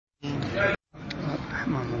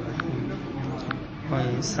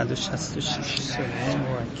آیه 166 سوره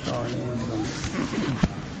مبارکه آل عمران.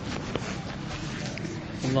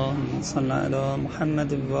 اللهم صل علی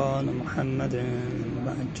محمد و آل محمد و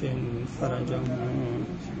عجل فرجهم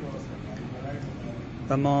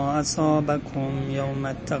و ما اصابکم یوم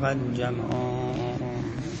التقی الجمعان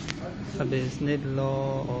فبإذن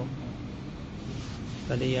الله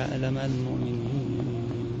وليعلم المؤمنين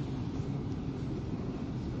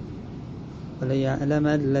وليعلم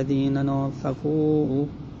الذين نافقوا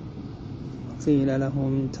قيل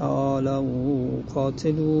لهم تعالوا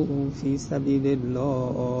قاتلوا في سبيل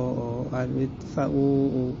الله أو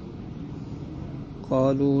ادفعوا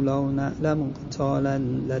قالوا لو نعلم قتالا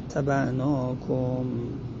لاتبعناكم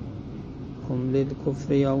هم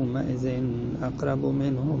للكفر يومئذ أقرب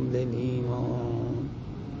منهم للإيمان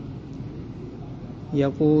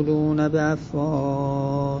يقولون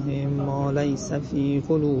بأفواههم ما ليس في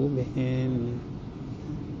قلوبهم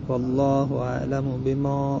والله أعلم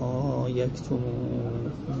بما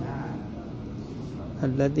يكتمون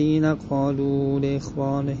الذين قالوا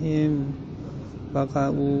لإخوانهم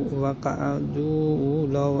وقعدوا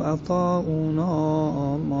لو أطاعونا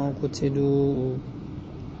ما قتلوا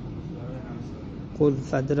قل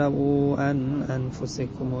فادرؤوا عن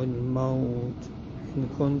أنفسكم الموت إن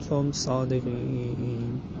كنتم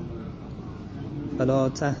صادقين فلا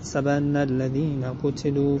تحسبن الذين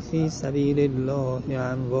قتلوا في سبيل الله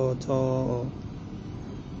أمواتا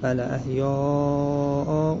بل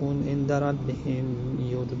أحياء عند ربهم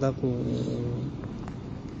يرزقون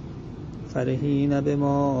فرحين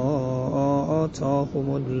بما آتاهم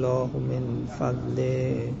الله من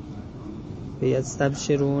فضله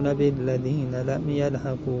ويستبشرون بالذين لم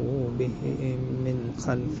يلحقوا بهم من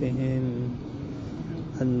خلفهم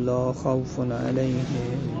ألا خوف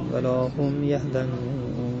عليهم ولا هم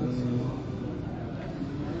يحزنون.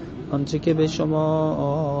 آنچه که به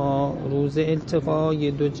شما روز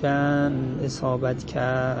التقای دو جمع اصابت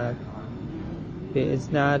کرد به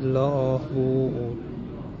اذن الله بود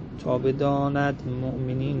تا بداند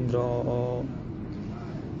مؤمنین را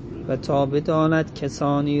و تا بداند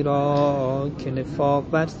کسانی را که نفاق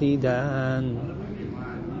ورزیدند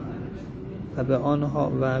و به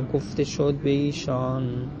آنها و گفته شد به ایشان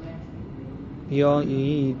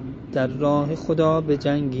بیایید در راه خدا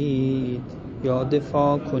بجنگید یا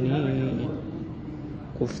دفاع کنید.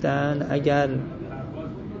 گفتند اگر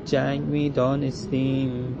جنگ می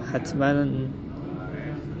دانستیم حتما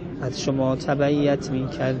از شما تبعیت می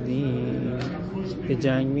کردیم به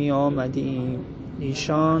جنگ می آمدیم.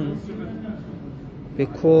 ایشان به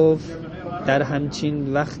کفر در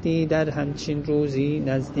همچین وقتی در همچین روزی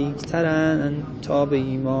نزدیکترند تا به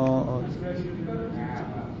ایمان.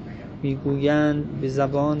 میگویند به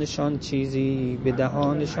زبانشان چیزی به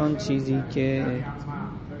دهانشان چیزی که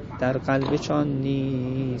در قلبشان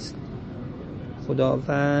نیست.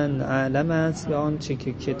 خداوند اعلم است به آنچه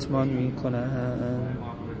که کتمان میکنند.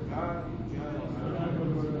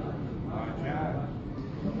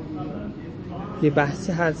 یه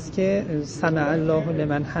بحثی هست که سمع الله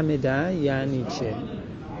لمن حمده یعنی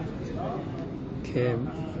که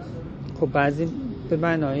خب بعضی به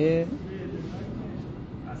معنای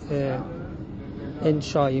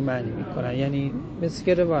انشایی معنی میکنن، یعنی مثل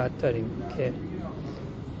که روایت داریم که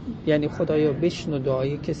یعنی خدایا بشنو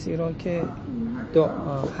دعای کسی را که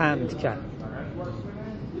حمد کرد.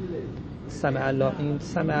 سمع الله، این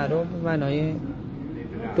سمع رو به معنای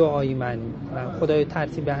دعایی معنی میکنن. خدایا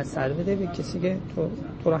ترتیب اثر بده به کسی که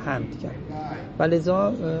تو را حمد کرد.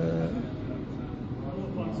 ولذا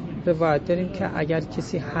روایت داریم که اگر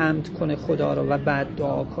کسی حمد کنه خدا رو و بعد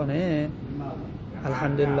دعا کنه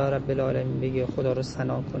الحمدلله رب العالمین بگه خدا رو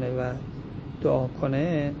ثنا کنه و دعا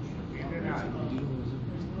کنه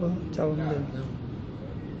جواب میده.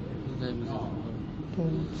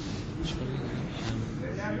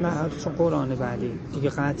 نه چون قرآن بعدی دیگه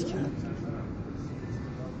قطع کرد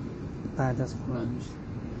بعد از قرآن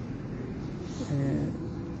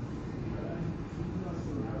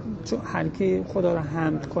چون هر کی خدا رو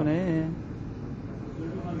حمد کنه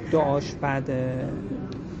دعاش بعد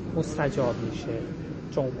مستجاب میشه.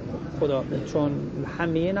 چون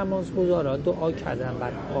همه نمازگزارا دعا کردن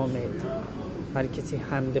بر قامت بر کسی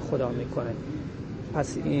حمد خدا میکنه.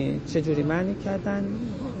 پس چجوری معنی کردن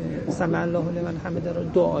سمع الله لمن حمده رو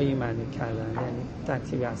دعایی معنی کردن، یعنی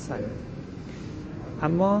ترتیب اصل.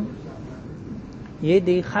 اما یه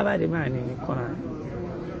دیگه خبری معنی میکنن،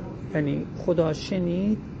 یعنی خدا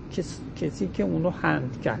شنید کسی که اون رو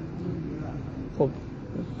حمد کرد. خب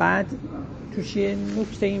بعد توش یه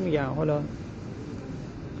نکته ای میگن، حالا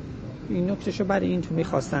این نکتهشو برای این تو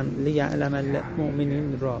میخواستم لیعلم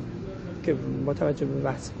المؤمنین را که با توجه به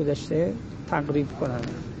بحث گذشته تقریب کنم.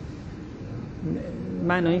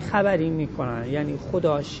 معنای خبری میکنن، یعنی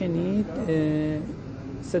خدا شنید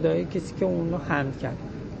صدای کسی که اون رو حمد کرد.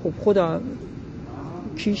 خب خدا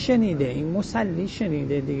کی شنیده؟ این مصلی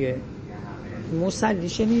شنیده دیگه، مصلی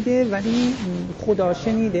شنیده، ولی خدا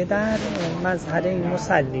شنیده در مظهر این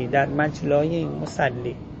مصلی، در مجلای این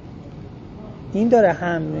مصلی. این داره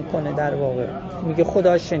حمد میکنه، در واقع میگه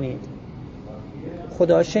خدا شنید،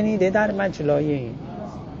 خدا شنیده در مجلای این.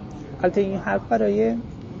 البته این حرف برای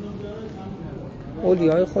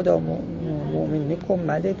اولیای خدا مؤمنین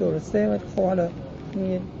کمده، درسته، ولی خب حالا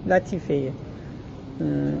این لطیفه.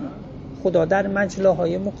 خدا در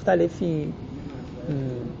مجلاهای مختلفی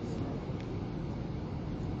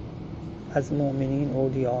از مؤمنین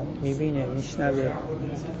اولیا میبینه، میشنوه،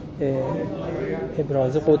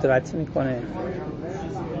 ابراز قدرت میکنه.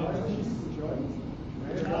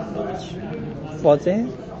 واضح؟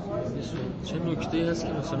 چه نکته‌ای هست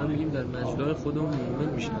که مثلا میگیم در مجلای خودمون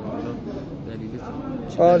مؤمن میشن؟ دلیل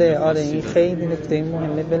آره این خیلی نکته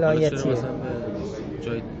مهمه، ولایتیه. مثلا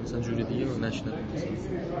جای مثلا جوری دیگه رو نشنویم.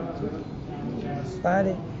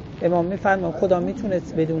 بله، امام میفرمایند خدا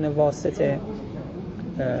میتونست بدون واسطه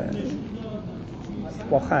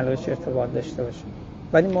با خلقش ارتباط داشته باشه،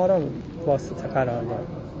 ولی ما را واسطه قرار داد.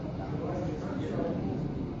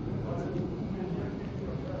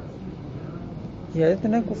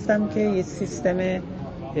 یادتونه گفتم که یه سیستم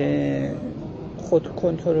خود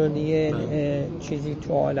کنترلی چیزی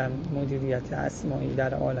تو عالم، مدیریت اسمایی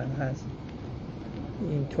در عالم هست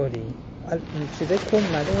اینطوری. چیزای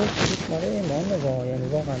کمده و چیزی ماره امام یعنی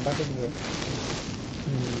واقعا بقیه دیگه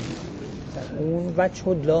اون وجه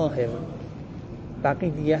الله،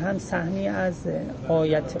 بقیه هم سهمی از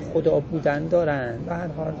آیت خدا بودن دارن. به هر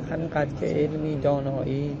حال همینقدر که علمی،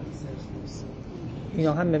 دانایی،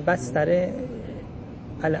 اینا همه بستر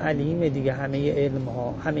العلیم دیگه، همه علم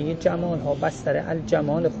ها، همه جمال ها بستر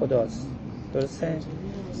الجمال خداست، درسته؟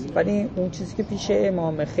 ولی اون چیزی که پیش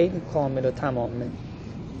امام خیلی کامل و تمامه،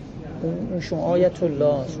 اونشون آیت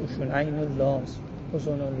الله است، اونشون عین الله است،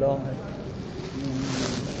 حضن الله است.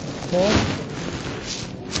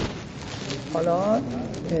 حالا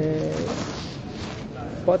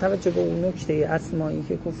با توجه به اون نکته اسمایی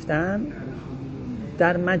که گفتم،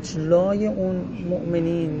 در مجلای اون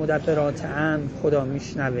مؤمنین مدبرات امر خدا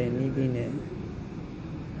میشنوه، میبینه.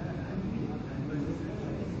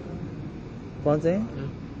 واضح؟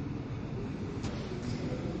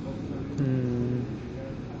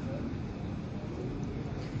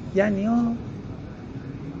 یعنی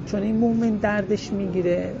چون این مؤمن دردش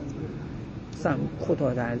میگیره، مثلا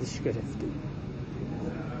خدا دردش گرفته،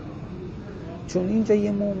 چون اینجا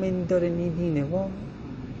یه مؤمن داره میبینه و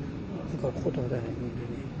خدا داره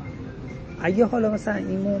میبینه. اگه حالا مثلا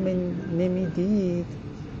این مؤمن نمیدید،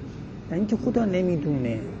 نه اینکه خدا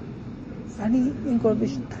نمیدونه، ولی این کار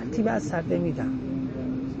بهش ترتیب اثر نمیدم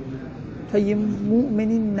تا یه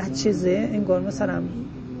مؤمنی نچزه، انگار مثلا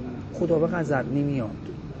خدا به غضب نمیاد.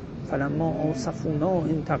 فلما آصفونا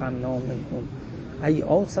انتقمنا منهم ای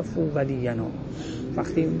آصفو ولینا.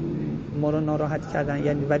 وقتی ما رو ناراحت کردن،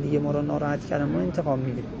 یعنی ولی ما رو ناراحت کردن، ما انتقام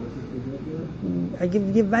میگیریم. اگه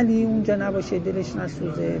یه ولی اونجا نباشه، دلش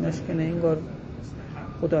نسوزه، نشکنه، انگار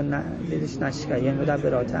خدا دلش نشکنه، یعنی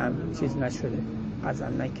مدبرات هم چیز نشده،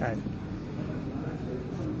 غضب نکرد.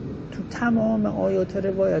 تو تمام آیات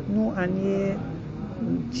روایت نوعاً یه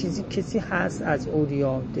چیزی کسی هست از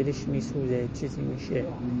اولیا دلش میسوزه، چیزی میشه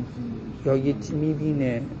یا یه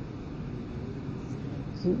میبینه،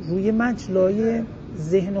 روی مجلای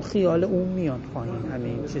ذهن و خیال اون میاد پایین. همه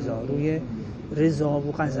این چیزا روی رضا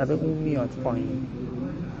و غضب اون میاد پایین.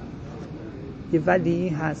 یه ولی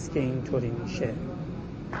هست که اینطوری میشه.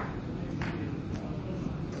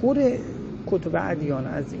 پر کتب ادیان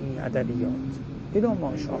از این ادبیات، پیدا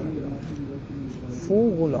ماشاءالله،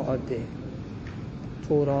 فوق العاده.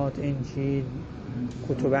 تورات، انجیل،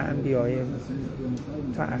 کتب انبیای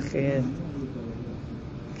متأخر،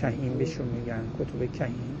 کهین بهشون میگن، کتب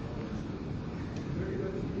کهین،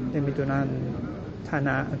 نمیدونن،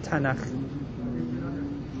 تنخ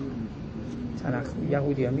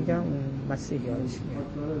یهودی ها میگن، اون مسیحی هایش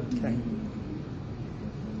میگن کهین.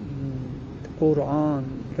 قرآن،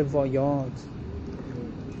 روایات،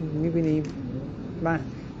 میبینی.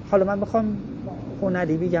 حالا من بخوام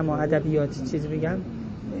هنری بگم و ادبیاتی چیز بگم،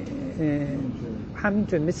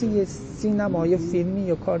 همینطور مثل یه سینما یا فیلمی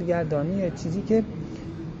یا کارگردانی یا چیزی که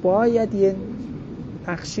باید یه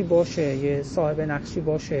نقشی باشه، یه صاحب نقشی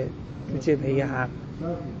باشه تو جبهه حق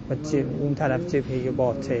و اون طرف جبهه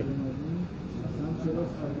باطل.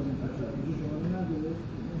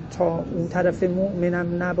 تا اون طرف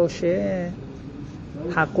مؤمنم نباشه،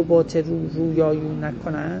 حق و باطل رو رویایی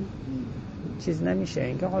نکنن، چیز نمیشه.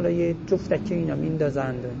 اینکه حالا یه جفتکی اینا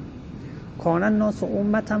میندازند کان الناس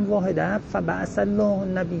امة واحده فبعث الله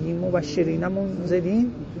النبیین مبشرین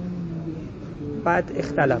منذرین بعد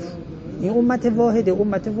اختلاف. این امت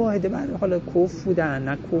واحده بعد حالا کفر بودن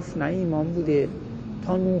نه کفر نه ایمان بوده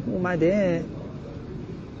تا نوح اومده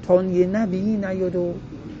تا یه نبی نیاد و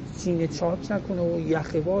سینه چاک نکنه و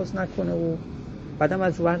یخ باز نکنه و بعدم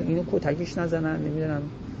از اون اینو کتکش نزنن نمیدونم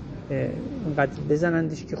اینقدر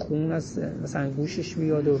بزنندش که خون از مثلا گوشش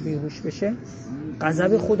بیاد و بیهوش بشه.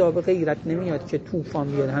 غضب خدا به غیرت نمیاد که طوفان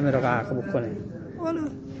بیاد همه رو غرق بکنه. حالا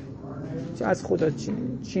از خدا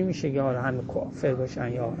چی میشه که حالا همه کافر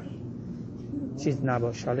باشن یا چیز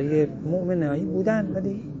نباشه. حالا یه مؤمنایی بودن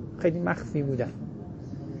ولی خیلی مخفی بودن.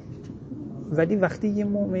 ولی وقتی یه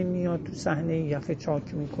مؤمن میاد تو صحنه یخ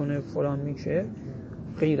چاک میکنه فلان میشه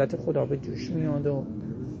غیرت خدا به جوش میاد و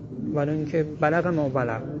ولی اینکه بلغ ما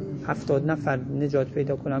بلغ 70 نفر نجات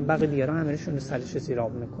پیدا کنن بقیه دیگران همه‌شون رو سرش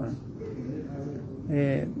زیراب میکنن.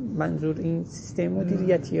 منظور این سیستم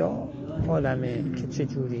مدیریتی ها عالمه که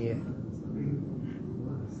چجوریه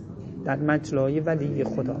در مجلای ولی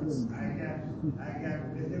خداست.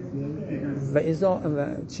 و اذا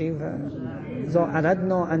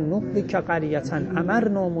اردنا ان نهلك قرية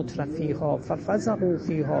امرنا مترفيها ففسقوا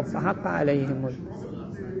فيها فحق عليهم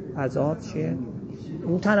العذاب. چیه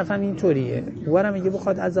اون طرف هم اینطوریه. اونم میگه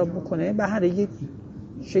بخواد عذاب بکنه به هر یک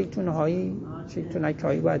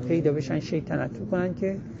شیطونکایی باید پیدا بشن شیطنت بکنن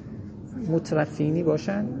که مترفینی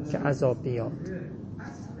باشن که عذاب بیاد.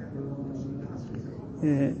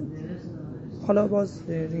 حالا باز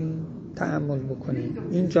تأمل بکنید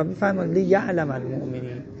اینجا میفرماد لیعلم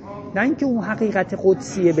المؤمنین، نه اینکه اون حقیقت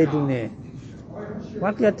قدسیه بدونه.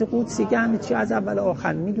 حقیقت قدسی که همه چی از اول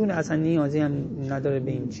آخر میدونه اصلا نیازی هم نداره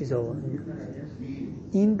به این چیزا.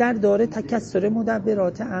 این در داره تکثر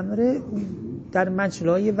مدبرات امر در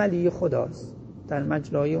مجلای ولی خداست، در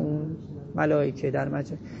مجلای اون ملائکه. در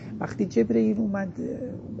مجلای وقتی جبرئیل اومد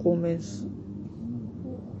قوم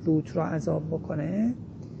لوط رو عذاب بکنه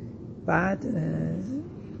بعد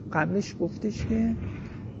قبلش گفتش که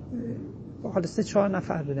حالا 3-4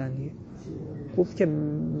 نفر بودن دیگه، گفت که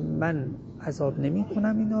من عذاب نمی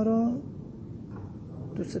کنم اینا رو.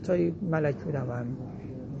 2-3 ملک بودم هم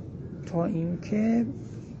تا این که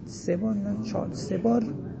 3 بار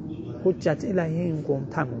حجت الهی این قوم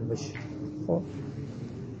تموم بشه. خب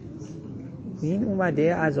این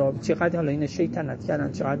اومده عذاب چقدر حالا این شیطنت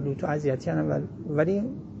کردن چقدر لوط و اذیت کردن ولی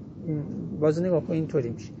باز نگاه کن اینطوری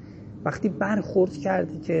میشه. وقتی برخورد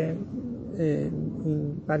کردی که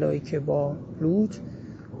این ملائکه با لوط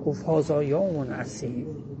گفت هذا یوم عسیر،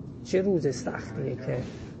 چه روز سختیه که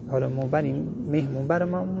حالا ما بریم مهمون برای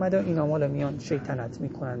ما اومده اینا مالا میان شیطنت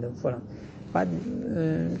میکنند و فلان. بعد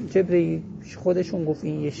جبرئیل خودشون گفت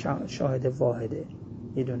این یه شاهد واحده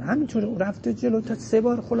یه دونه. همینطور رفت جلو تا 3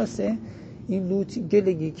 بار خلاصه این لوط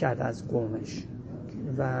گلگی کرد از قومش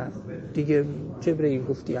و دیگه جبرئیل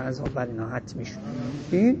گفتی عذاب بر اینا حتمی شد.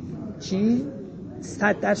 این چی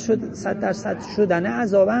 100% شدن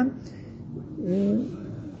عذابم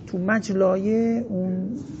تو مجلای اون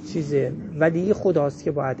چیزه ولی خداست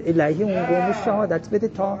که باید الهی اون قوم شهادت بده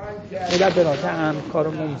تا مدبرات امر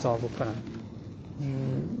کارو ممضا بکنن.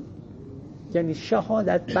 یعنی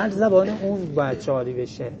شهادت بر زبان اون باید جاری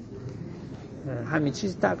بشه. همه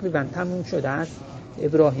چیز تقریبا تموم شده است.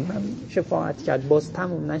 ابراهیم هم شفاعت کرد باز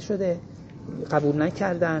تموم نشده، قبول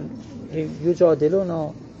نکردن.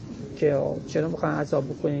 یجادلونا که چرا میخوان عذاب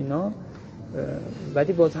بکنین اینا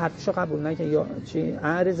ولی باز حرفشو قبول نکرد. یا چی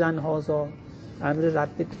اعرضن هذا امر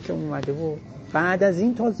ربت که اومده و بعد از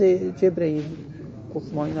این تازه جبرئیل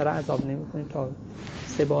گفت ما اینا رو عذاب نمیکنیم تا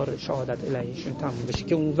 3 بار شهادت الهیشون تموم بشه.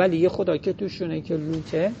 که اون ولی خدا که توشونه که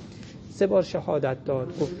لوطه 3 بار شهادت داد.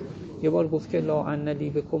 گفت یه بار گفت که لا ان لی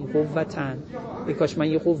بکم قوتن، ای کاش من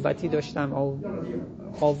یه قوتی داشتم او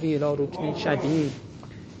آوی لا رکن شدید.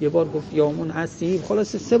 یه بار گفت یومون عسیر.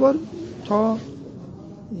 خلاص 3 بار تا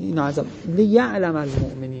این عذاب. لیعلم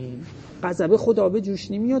المؤمنین، غضب خدا به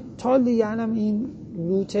جوش نمیاد تا لیعلم این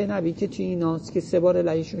لوط نبی که توی ایناست که 3 بار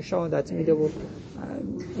الهیشون شهادت میده و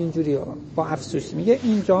اینجوری با افسوس میگه.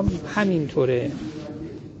 اینجا همینطوره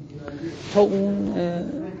تا اون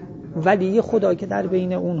ولی خدا که در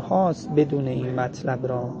بین اون هاست بدون این مطلب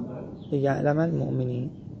را لیعلم المؤمنین.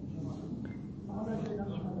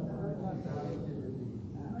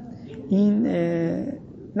 این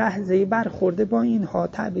لحظه برخورده با اینها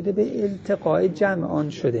تعبیر به التقاء جمعان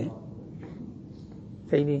شده.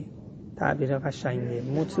 خیلی تعبیر قشنگه.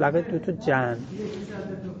 مطلق 2 جمع،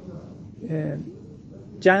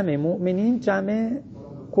 جمع مؤمنین جمع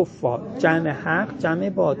کفار، جمع حق جمع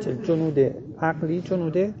باطل، جنود عقلی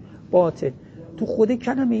جنود باطل. تو خود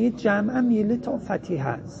کلمه جمع هم یه لطافتی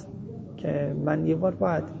هست که من یه بار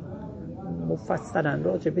باید مفصلا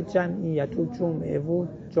راجع به جمعیت و جمعه و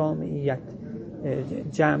جامعیت،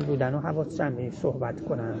 جمع بودن و حواس جمعی صحبت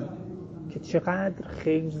کنم که چقدر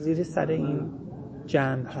خیلی زیر سر این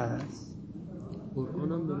جمع هست.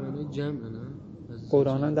 قرآن هم به معنی جمع نه؟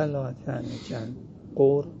 قرآن هم در لغت یعنی جمع.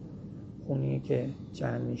 قر خونیه که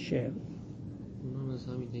جمع میشه.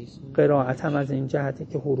 قرائت هم از این جهته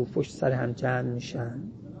که حروفش سر هم جمع میشن.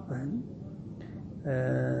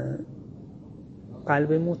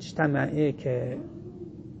 قلب مجتمعه که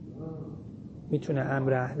میتونه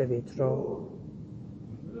امر اهل بیت را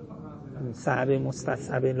صعب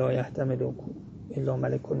مستصعب لا یحتمل الا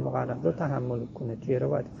ملک مقرب رو تحمل کنه. توی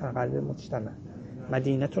روایت قلب مجتمع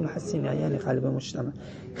مدینتون حسینه یعنی قلب مجتمع.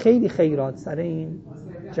 خیلی خیرات سر این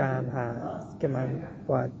جمع هست که من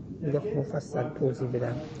باید مفصل توضیح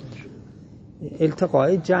بدم.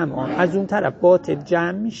 التقاء جمع از اون طرف باطل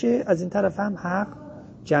جمع میشه، از این طرف هم حق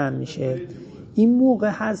جمع میشه. این موقع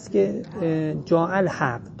هست که جاء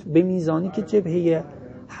الحق به میزانی که جبهه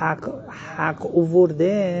حق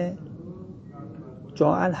آورده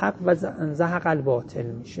جاء الحق و زهق الباطل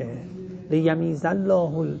میشه. لیمیز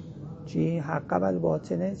الله چی حق و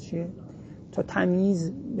الباطل چی تا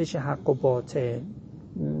تمیز بشه حق و باطل.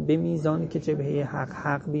 به میزانی که جبهه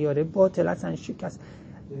حق بیاره باطل اصلا شکست.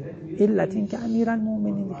 علت این که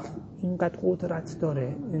امیرالمومنین اینقدر قدرت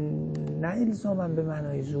داره نه الزاماً به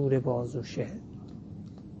معنای زور بازوشه،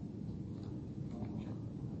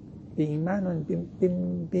 به این معنی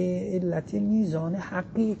به علت میزان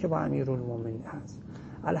حقی که با امیرالمومنین هست.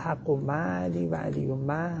 الحق و معلی و علی و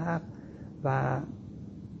محق و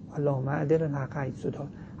اللهم عدل الحق حیث دار.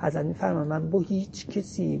 حضرت می‌فرمایند من با هیچ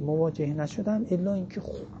کسی مواجه نشدم الا اینکه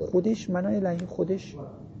خودش منو الهی خودش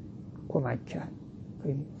کمک کرد.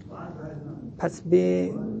 پس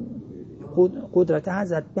به قدرت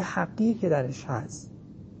حضرت به حقی که درش هست.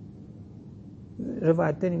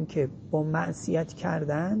 روایت داریم که با معصیت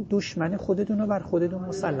کردن دشمن خودتون رو بر خودتون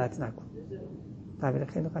مسلط نکن. تعبیر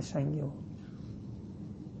خیلی قشنگیه.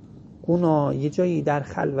 گناه یه جایی در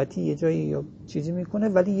خلوتی یه جایی یا چیزی میکنه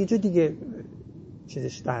ولی یه جا دیگه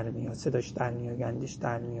چیزش در میاد، صداش در میاد، گندش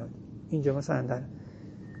در میاد. اینجا مثلا در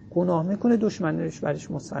گناه میکنه دشمنش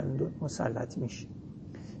برش مسلط میشه.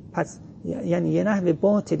 پس یعنی یه نحوه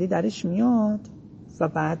باطلی درش میاد و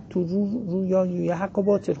بعد تو روی حق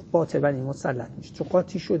و باطل ولی مسلط میشه چون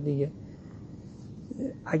قاطی شد دیگه.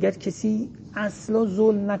 اگر کسی اصلا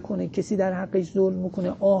ظلم نکنه، کسی در حقش ظلم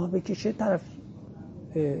میکنه آه بکشه طرف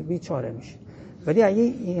بیچاره میشه. ولی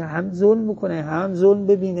اگه هم ظلم میکنه هم ظلم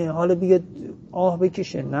ببینه حالا بیاد آه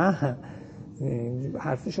بکشه نه،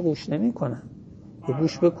 حرفشو گوش نمیکنن.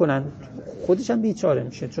 گوش بکنن خودش هم بیچاره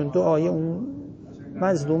میشه چون دعای اون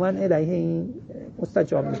مظلومن علیه این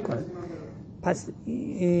مستجاب میکنه. پس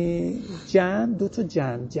جمع دو تا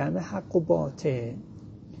جمع حق و باطل.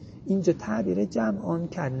 اینجا تعبیر جمع آن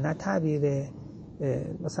کرد نه تعبیر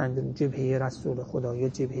مثلا جبهه رسول خدا یا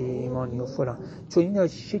جبهه ایمانی و فلان، چون اینا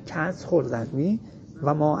شکست خوردن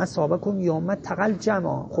و ما اصابکم یوم تقل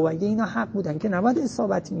جمع. خب اگه اینا حق بودن که نباید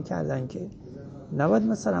اصابت میکردن، که نباید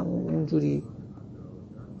مثلا اونجوری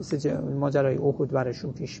مثل ماجرای احد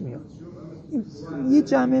برشون پیش میاد. یه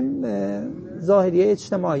جمع ظاهری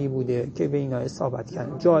اجتماعی بوده که به اینا اصابت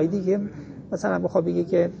کردن. جای دیگه مثلا بخواد بگه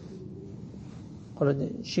که حالا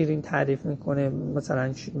شیرین تعریف میکنه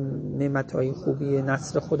مثلا نعمتهای خوبی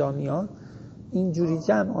نصر خدا میاد، اینجوری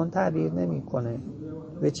جمع آن تعبیر نمیکنه،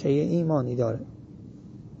 وجهه ایمانی داره.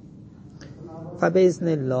 فباذن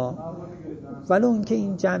الله ولو اینکه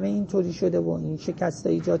این جمع اینطوری شده و این شکست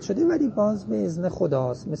ایجاد شده ولی باز به اذن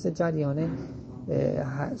خداست. مثل جریان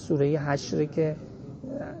سوره حشر که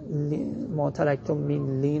ما ترکتم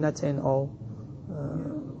من لینت او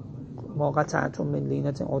ما قطعتم من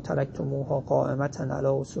لینت او ترکتموها قائمتا علی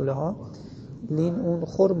اصولها. لین اون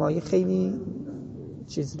خرمای خیلی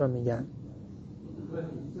چیز رو میگن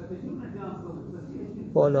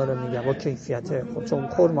بالا رو میگن با کیفیت خود، چون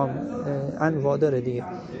خرما انواع داره دیگه.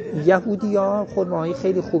 یهودی‌ها خرمای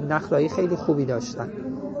خیلی خوب نخلای خیلی خوبی داشتن،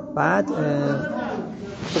 بعد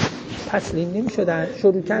تسلیم نمی‌شدن،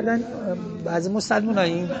 شروع کردن بعضی مسلمان‌ها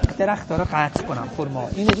این درخت‌ها رو قطع کنن خرما.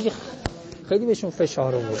 این دیگه خیلی بهشون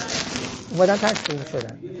فشار آورد، اومدن تسلیم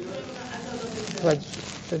شدن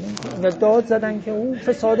و داد زدن که اون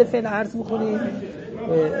فساد فعل عرض می‌کنی،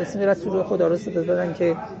 اسم رسول خدا رو صدا دادن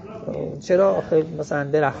که چرا آخه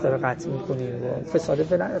مثلا درخت رو قطع می‌کنی و فساد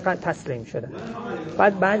فعل تسلیم شدن.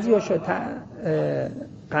 بعد بعضی‌هاشو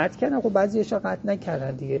قطع کردن، خب بعضی‌هاشو قطع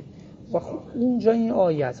نکردن دیگه. و اونجا این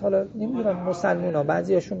آیه است. حالا نمیدونم مسلمونا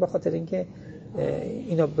بعضیاشون به خاطر اینکه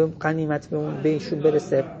اینا به غنیمت بهشون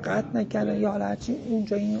برسه قطع نکردن، یا حالا هرچی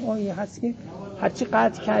اونجا این آیه هست که هرچی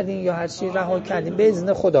قطع کردین یا هرچی رها کردین به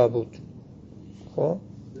اذن خدا بود. خب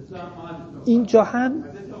اینجا هم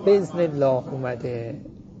به اذن الله اومده.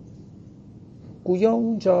 گویا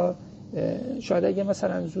اونجا شاید اگه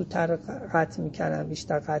مثلا زودتر قطع میکردن،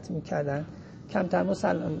 بیشتر قطع میکردن، کمتر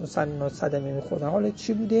مسلمان صدمه میخوردن. حالا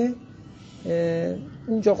چی بوده؟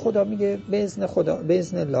 اونجا خدا میگه به اذن خدا، به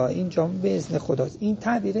اذن الله، اینجا به اذن خداست. این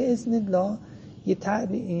تعبیر اذن الله یه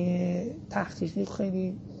تحقیقی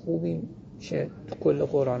خیلی خوبی میشه تو کل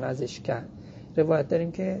قرآن ازش کرد. روایت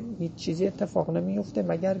داریم که هیچ چیزی اتفاق نمیفته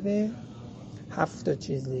مگر به 7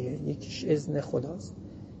 چیز دیگه. یکیش اذن خداست،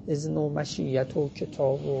 اذن و مشیت و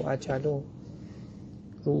کتاب و اجل و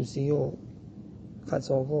روزی و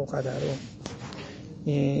قضا و قدر و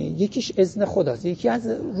یکیش اذن خداست. یکی از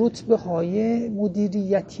رتبه های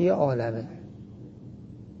مدیریتی عالمه،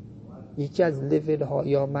 یکی از لول ها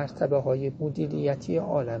یا مرتبه های مدیریتی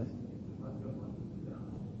عالمه.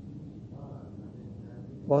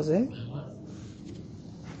 واضح؟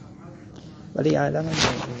 ولی یعلم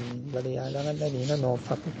الذین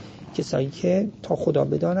نافقوا، کسایی که تا خدا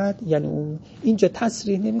بداند، یعنی اون اینجا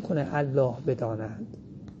تصریح نمیکنه الله بداند،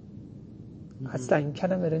 اصلا این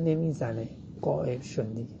کلمه رو نمیزنه، غائب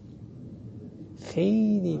شد دیگه.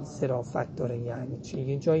 خیلی ظرافت داره. یعنی چی؟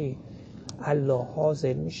 یه جایی الله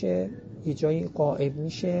حاضر میشه، یه جایی غائب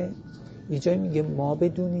میشه، یه جایی میگه ما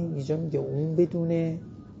بدونیم، یه جایی میگه اون بدونه،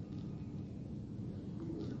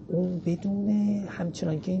 اون بدونه،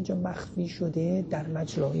 همچنان که اینجا مخفی شده در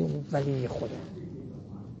مجرای اون ولی خدا،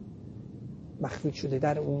 مخفی شده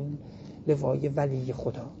در اون لوای ولی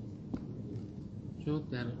خدا. چون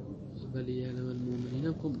در ولی علم المؤمنین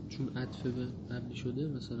هم خب چون عطف به قبلی شده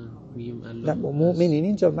مثلا میگیم الله مؤمنین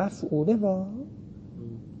اینجا مفعوله با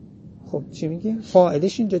خب چی میگیم؟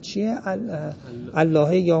 فاعلش اینجا چیه؟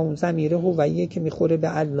 الله، یا اون ضمیر هویه که میخوره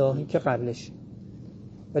به اللهی که قبلش،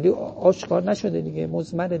 ولی آشکار نشده دیگه،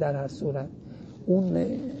 مضمره در هر صورت. اون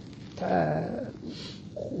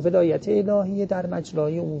ولایت الهیه در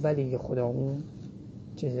مجرای اون ولی خدا، اون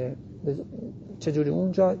چجوری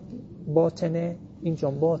اونجا باطنه،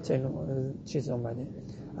 اینجا باطن چیز اومده،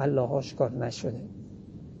 الله آشکار نشده.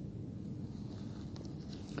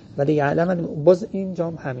 ولی یعلم، باز اینجا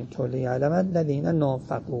هم همینطوره، یعلم الذین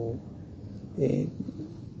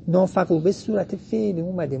نافقوا به صورت فعلی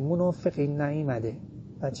اومده، منافقین نیومده.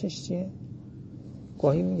 بچهش چیه؟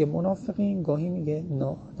 گاهی میگه منافقین، گاهی میگه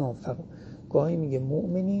نافقوا، گاهی میگه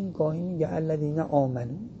مؤمنین، گاهی میگه الذین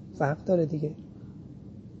آمنو. فرق داره دیگه.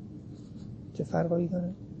 چه فرقی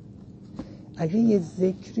داره؟ اگه یه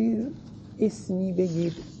ذکری اسمی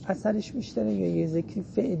بگید اثرش بیشتره یا یه ذکری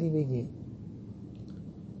فعلی بگید؟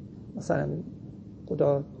 مثلا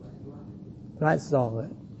خدا رزاقه،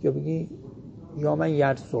 یا بگی یا من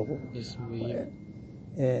یرزقو،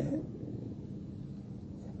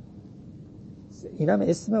 اینم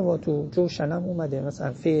اسمه و تو جوشنم اومده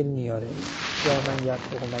مثلا فعل میاره، یا من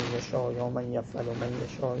یرزقو من یشاء، یا من یفعل من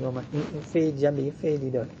یشاء، یا من، این فعل جنبه فعلی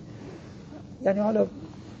داره. یعنی حالا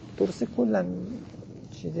درسته کلا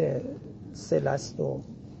چیز سلست و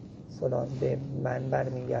فلان به من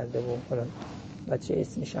برمیگرده و فلان و چه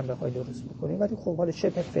اسمش هم بخوای درست بکنی، ولی خب حالا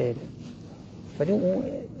شبه فعله. ولی اون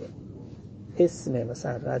اسمه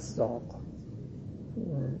مثلا رزاق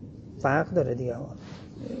فرق داره دیگه.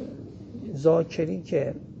 ذاکری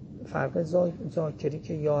که فرق ذاکری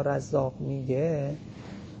که یا رزاق میگه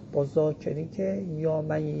با ذاکری که یا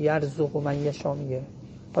من یرزق و من یشا میگه.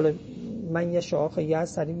 حالا من یشا آخه یه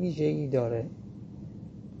اثری ویژه‌ای داره،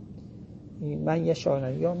 من یشا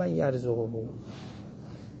نه، یا من یرزق بود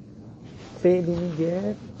فعلی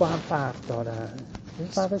میگه، با هم فرق دارن. این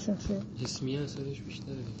فرقشون چیه؟ اسمی اثرش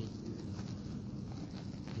بیشتره دیگه،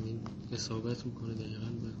 یعنی اصابت میکنه دقیقاً.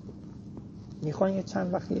 میخوان یه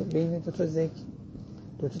چند وقتی بین دو تا ذکر،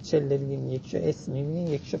 دو تا چله بگیم، یکیشو اسمی بگیم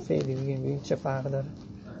یکیشو فعلی بگیم، ببین چه فرق داره.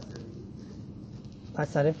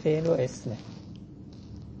 اثر فعل و اسمه،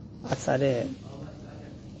 اثر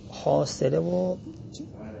حاصله و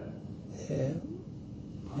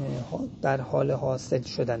در حال حاصل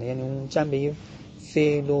شدن، یعنی اون جنبه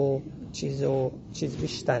فعل و چیز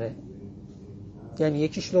بیشتره. یعنی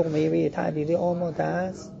یکیش لقمه به یه تعبیری آماده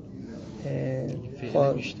است،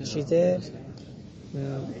 چیزه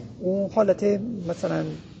اون حالت مثلا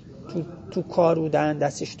تو کار بودن،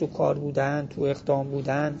 دستش تو کار بودن، تو اقدام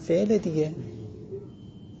بودن، فعل دیگه.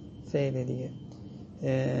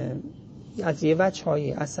 از یه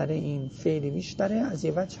وجه‌های اثر این فعلی بیشتره، از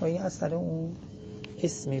یه وجه‌های اثر اون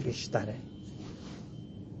اسمی بیشتره.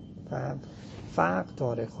 فرق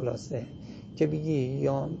داره خلاصه که بگی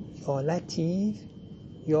یا لطیف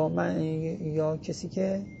یا کسی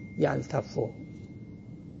که یلتفو،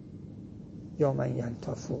 یا من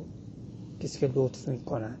یلتفو، کسی که لطف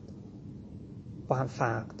میکنند، با هم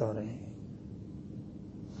فرق داره.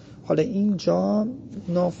 حالا اینجا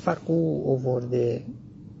نافقو آورده،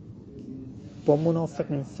 با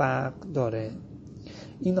منافقین فرق داره.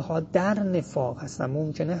 اینها در نفاق هستن،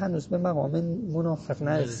 ممکنه هنوز به مقام منافق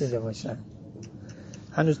نرسیده باشن،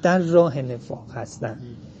 هنوز در راه نفاق هستن.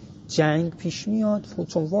 جنگ پیش میاد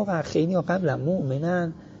چون واقعا خیلی قبلا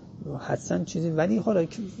مؤمنن هستن چیزی، ولی حالا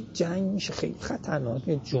که جنگ میشه خیلی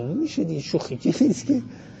خطرناک، جون میشه دیگه، شوخی که نیست که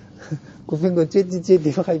گفتن جدی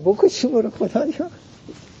بخوای بکشی برو خدایا.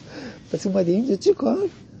 پس اومدی اینجا چی کار؟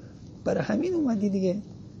 برای همین اومدی دیگه.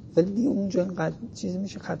 ولی دیگه اونجا اینقدر چیز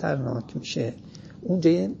میشه، خطرناک میشه. اونجا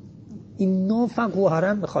این نافقو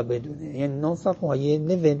حرم میخواد بدونه، یعنی نافقو های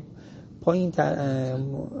نویل پایین تر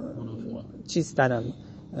چیز ترم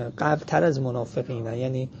قبل تر از منافقینه.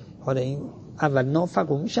 یعنی حالا این اول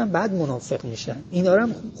نافقو میشن بعد منافق میشن، اینا رو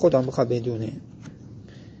هم خدا میخواد بدونه.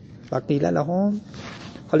 و قیل لهم،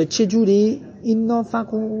 حالا چه جوری این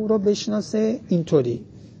نافقو رو بشناسه؟ اینطوری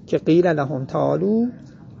که قیل لهم تعالوا،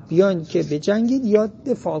 بیان که به جنگید یا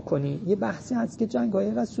دفاع کنی. یه بحثی هست که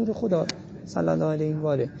جنگ‌های رسول خدا صلی الله علیه و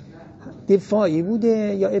آله دفاعی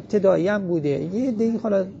بوده یا ابتدایی هم بوده. یه دیگه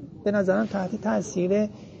حالا به نظرم تحت تاثیر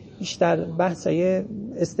بیشتر بحثای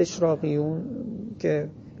استشراقیون که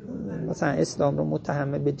مثلا اسلام رو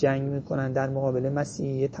متهم به جنگ میکنن در مقابل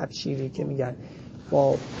مسیحی تبشیری که میگن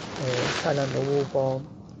با کلمه و با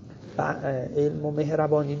علم و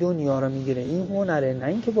مهربانی دنیا رو میگیره. این هنره، نه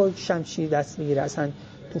اینکه با شمشیر دست میگیره. اصلا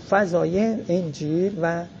تو فضای انجیل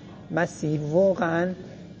و مسیح واقعا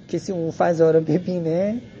کسی اون فضا رو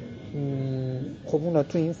ببینه، خب اونا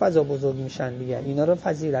تو این فضا بزرگ میشن دیگه، اینا رو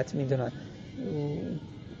فضیلت میدونن.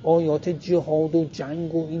 آیات جهاد و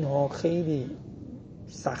جنگ و اینها خیلی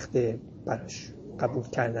سخته براش قبول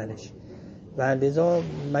کردنش و لذا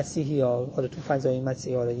مسیحی ها حالا تو فضای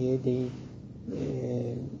مسیحی ها یه دی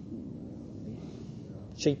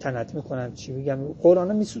شیطنت میکنن، چی بگم، قرآن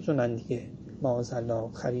رو میسوزونن دیگه، معاذالله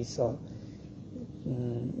خریسا.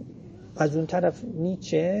 از اون طرف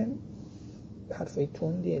نیچه حرفای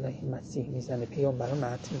تندی الهی مسیح میزنه، پیامبر رو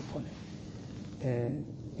مدح میکنه،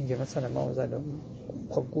 میگه مثلا معاذالله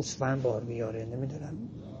خب گوسفند بار بیاره، نمیدونم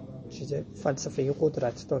چیز فلسفه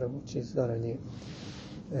قدرت داره و چیز داره دیگه.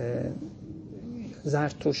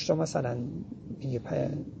 زرتشت مثلا میگه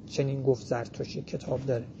چنین گفت زرتشتی کتاب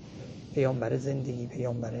داره، پیامبر زندگی،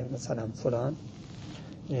 پیامبر مثلا فلان،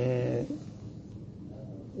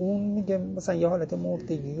 اون میگه مثلا یه حالت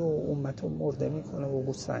مردگی و امت رو مرده میکنه و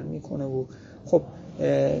گوسفند میکنه و خب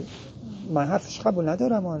من حرفش قبول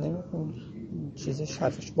ندارم، نمیکنم چیزش،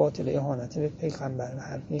 حرفش باطله، اهانت به پیغمبر،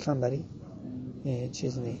 هر پیغمبری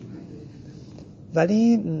چیز نیست.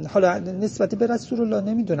 ولی حالا نسبت به رسول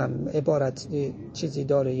الله نمیدونم عبارت چیزی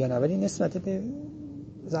داره یا نه، ولی نسبت به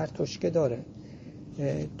زرتشت داره.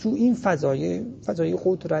 تو این فضای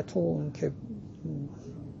قدرت و اون که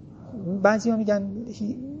بعضی ها میگن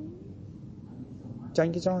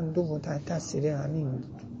جنگ جهان دوم تحت تاثیر همین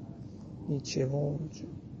نیچه و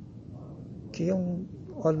که اون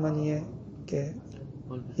آلمانیه که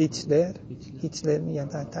هیتلر میگن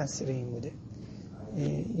تحت تاثیر این بوده.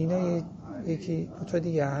 اینا یکی تو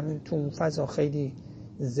دیگه همین تو اون فضا خیلی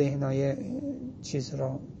ذهنای چیز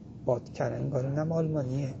را باد کردن. انگار اینم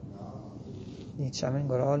آلمانیه، نیچه هم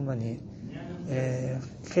انگار آلمانیه.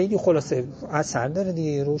 خیلی خلاصه اثر داره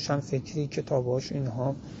دیگه، روشن فکری، کتاباش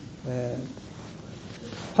اینها.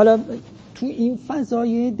 حالا تو این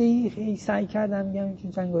فضای دیگه سعی کردم میگم که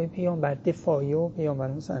جنگ‌های پیامبر دفاعی و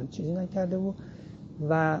پیامبر مثلا چیزی نکرده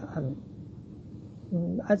و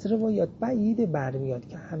از روایات بعید بر بیاد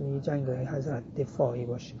که همه جنگ‌های حضرت دفاعی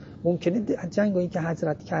باشه. ممکنه جنگ‌هایی که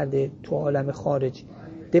حضرت کرده تو عالم خارج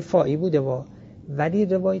دفاعی بوده ولی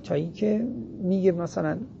روایتایی که میگه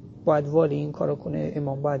مثلا باید والی این کارو کنه،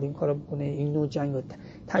 امام باید این کارو بکنه، این نوع جنگ رو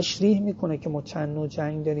تشریح میکنه که ما چند نوع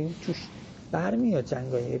جنگ داریم، توش برمیاد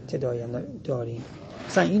جنگ‌های ابتدایی هم داریم.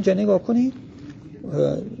 مثلا اینجا نگاه کنید،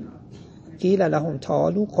 قیل لهم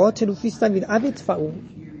تعالوا قاتلوا فی سبیل الله ادفعوا،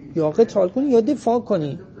 یا قتال کنی یا دفاع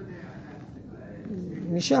کنی.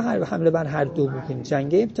 میشه حمله بر هر دو بکنی،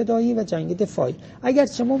 جنگ ابتدایی و جنگ دفاعی.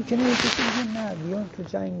 اگرچه ممکنه کسی بگه نه بیان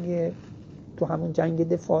تو همون جنگ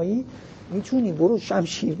دفاعی میتونی برو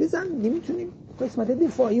شمشیر بزن، نمیتونی قسمت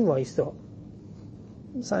دفاعی وایستا،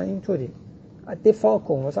 مثلا اینطوری دفاع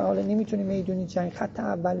کن. مثلا حالا نمیتونی میدونی جنگ خط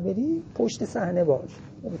اول بری، پشت صحنه باش.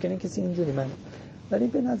 ممکنه کسی اینجوری ولی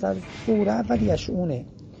به نظر دوره اولیش اونه.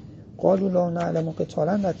 قالوا لا نعلم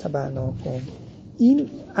قتالا لاتبعناکم، این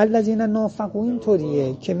الذین نافقوا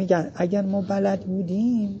اینطوریه که میگن اگر ما بلد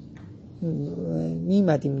بودیم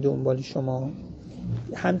میمدیم دنبال شما.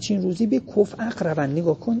 همچین روزی به کفر اقربن.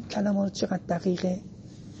 نگاه کن کلمه ها چقدر دقیقه.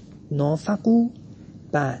 نافقو،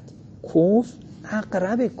 بعد کفر،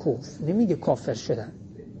 اقرب کفر، نمیگه کافر شدن،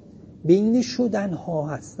 بین شدن ها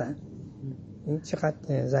هستن. این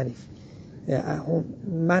چقدر ظریف.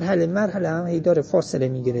 مرحله هم هی داره فاصله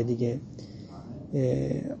میگیره دیگه.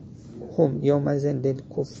 هم یومئذ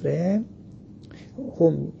للکفر،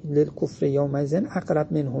 هم للکفر یومئذ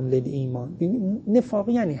اقرب منهم للایمان. نفاق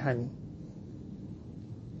یعنی همین،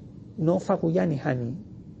 نافقو یعنی همین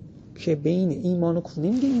که بین ایمان و کفر.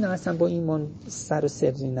 نمیگه این اصلا با ایمان سر و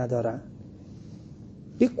سری ندارن،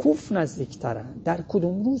 به کفر نزدیکترن. در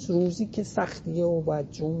کدوم روز؟ روزی که سختیه و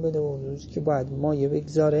باید جون بده و روزی که باید مایه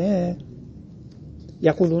بگذاره.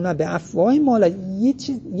 یقولون به افواه مال.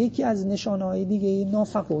 یکی از نشانه‌های دیگه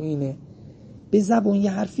نافقو اینه، به زبون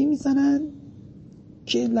یه حرفی میزنن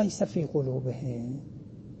که لیس فی قلوبهم.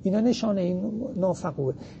 اینا نشانه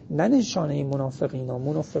نافقوه، نه نشانه منافقین.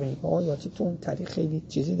 منافقین آیاتی تو اون طریق خیلی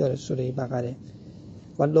چیزی داره سوره بقره.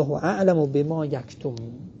 والله اعلم بما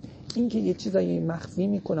یکتمون. این که یه چیزایی مخفی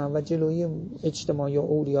میکنن و جلوی اجتماع یا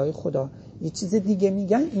اولیای خدا یه چیز دیگه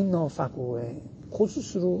میگن، این نافقوه.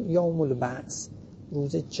 خصوص رو یوم البعث،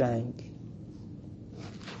 روز جنگ.